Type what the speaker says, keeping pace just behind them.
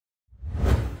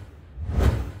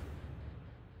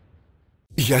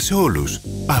Γεια σε όλους!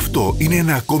 Αυτό είναι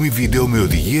ένα ακόμη βίντεο με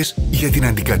οδηγίες για την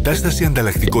αντικατάσταση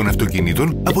ανταλλακτικών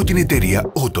αυτοκινήτων από την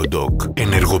εταιρεία AUTODOC.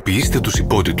 Ενεργοποιήστε τους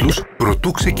υπότιτλους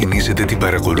προτού ξεκινήσετε την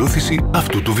παρακολούθηση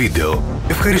αυτού του βίντεο.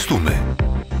 Ευχαριστούμε!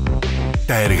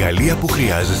 Τα εργαλεία που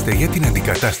χρειάζεστε για την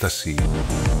αντικατάσταση.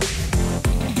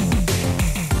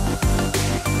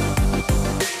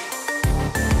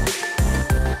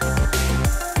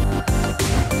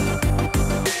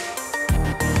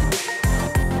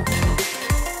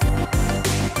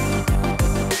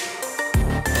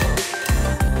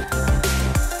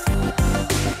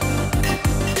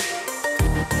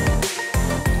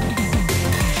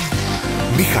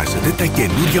 Μην χάσετε τα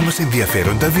καινούργια μας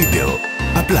ενδιαφέροντα βίντεο.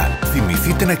 Απλά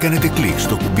θυμηθείτε να κάνετε κλικ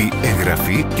στο κουμπί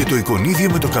εγγραφή και το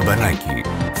εικονίδιο με το καμπανάκι.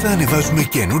 Θα ανεβάζουμε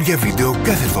καινούργια βίντεο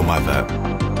κάθε εβδομάδα.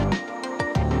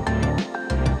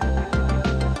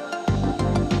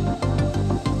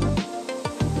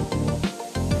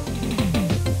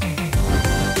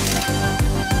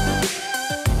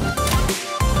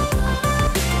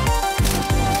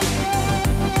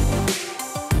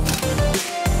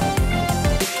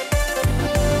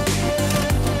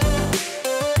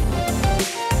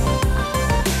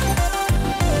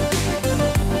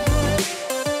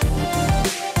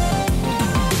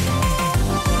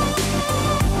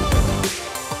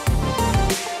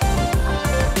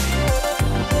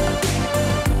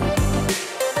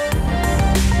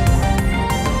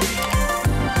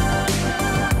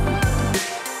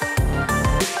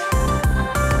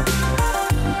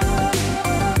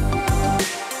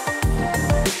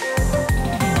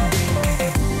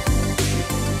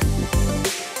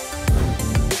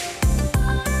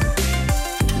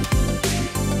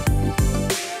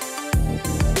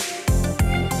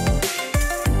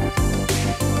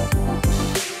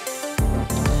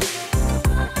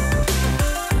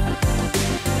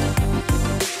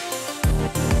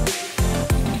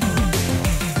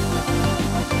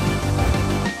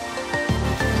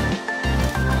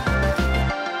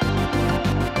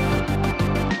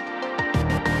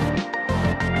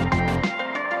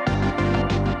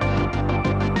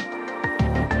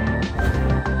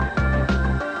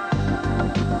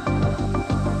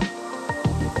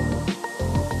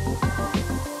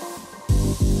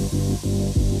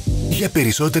 Για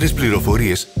περισσότερες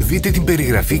πληροφορίες δείτε την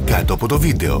περιγραφή κάτω από το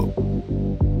βίντεο.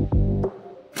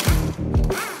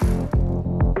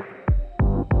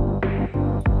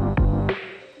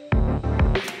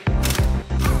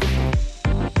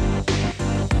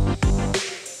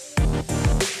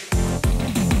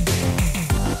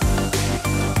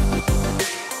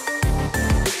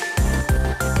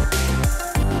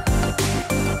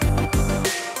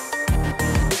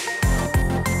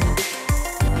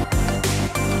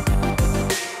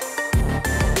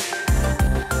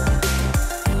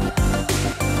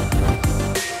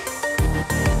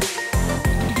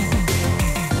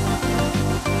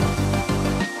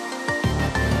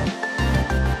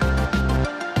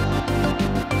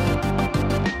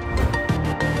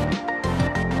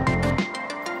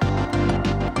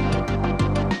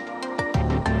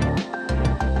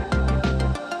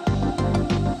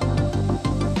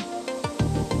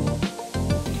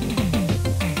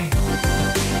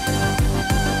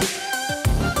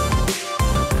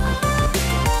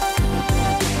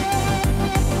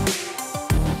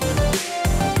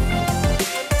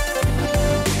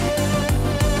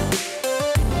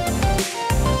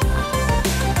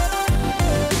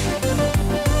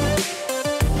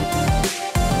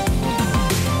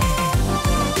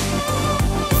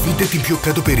 Δείτε την πιο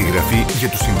κάτω περιγραφή για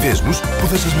τους συνδέσμους που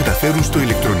θα σας μεταφέρουν στο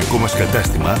ηλεκτρονικό μας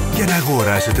κατάστημα για να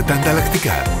αγοράσετε τα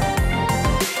ανταλλακτικά.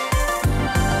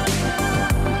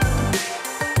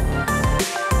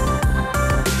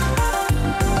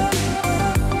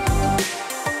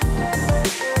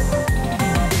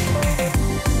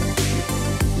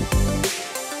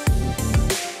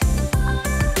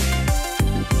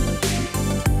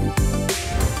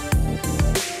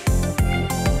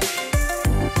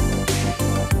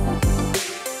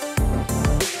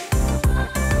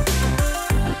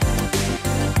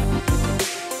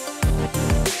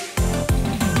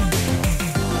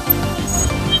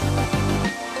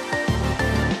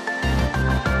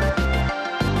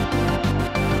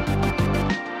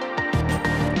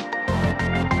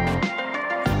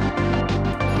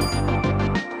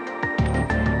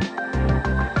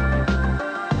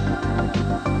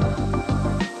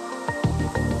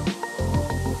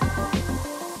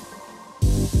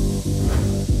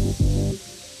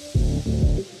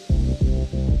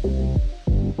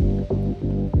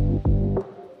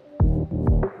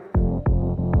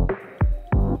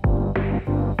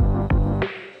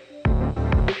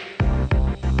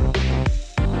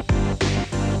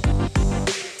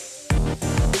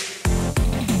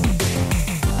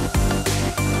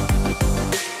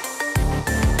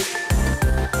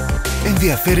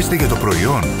 Ενδιαφέρεστε για το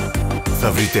προϊόν?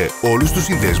 Θα βρείτε όλους τους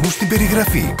συνδέσμους στην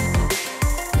περιγραφή.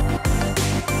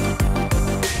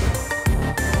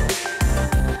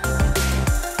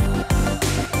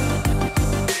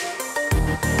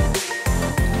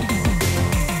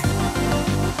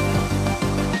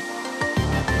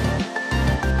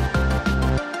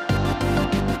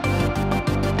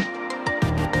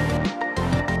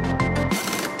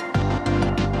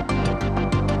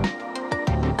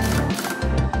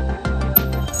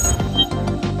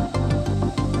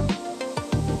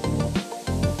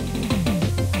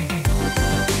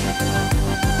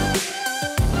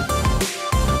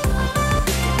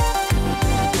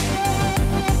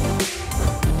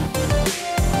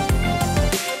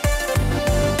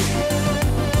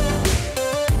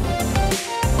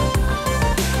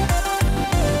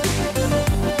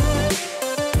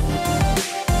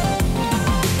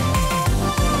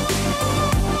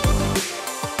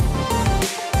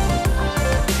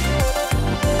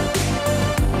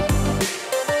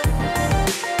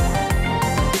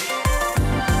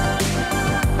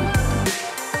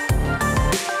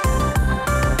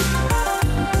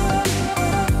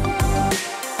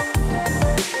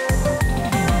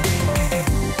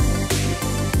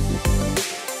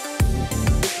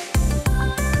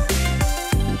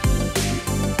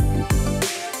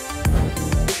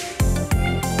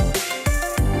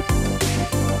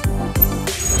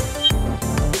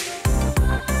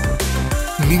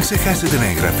 Μην ξεχάσετε να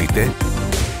εγγραφείτε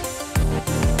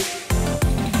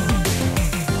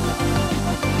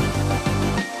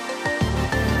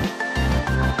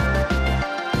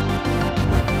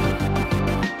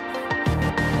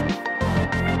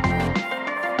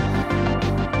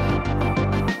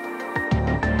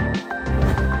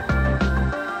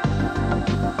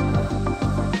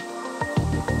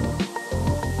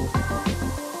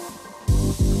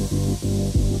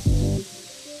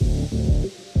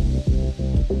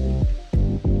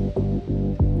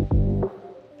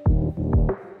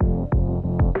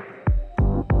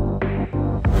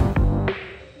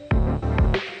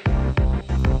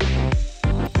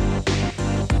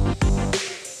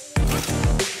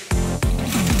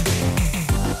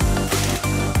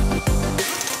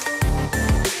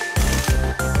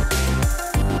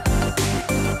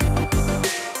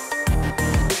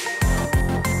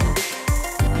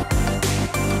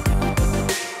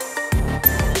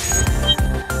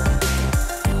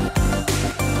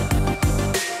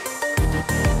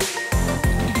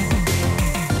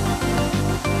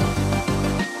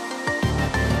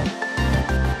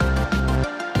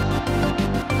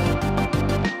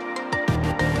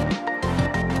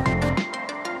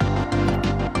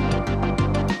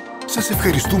Σας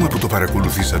ευχαριστούμε που το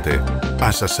παρακολουθήσατε.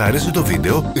 Αν σας άρεσε το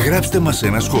βίντεο, γράψτε μας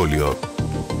ένα σχόλιο.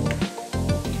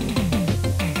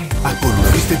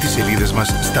 Ακολουθήστε τις σελίδες μας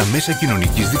στα μέσα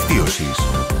κοινωνικής δικτύωσης.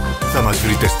 Θα μας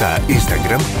βρείτε στα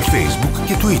Instagram, Facebook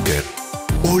και Twitter.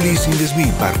 Όλοι οι σύνδεσμοι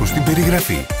υπάρχουν στην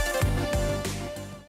περιγραφή.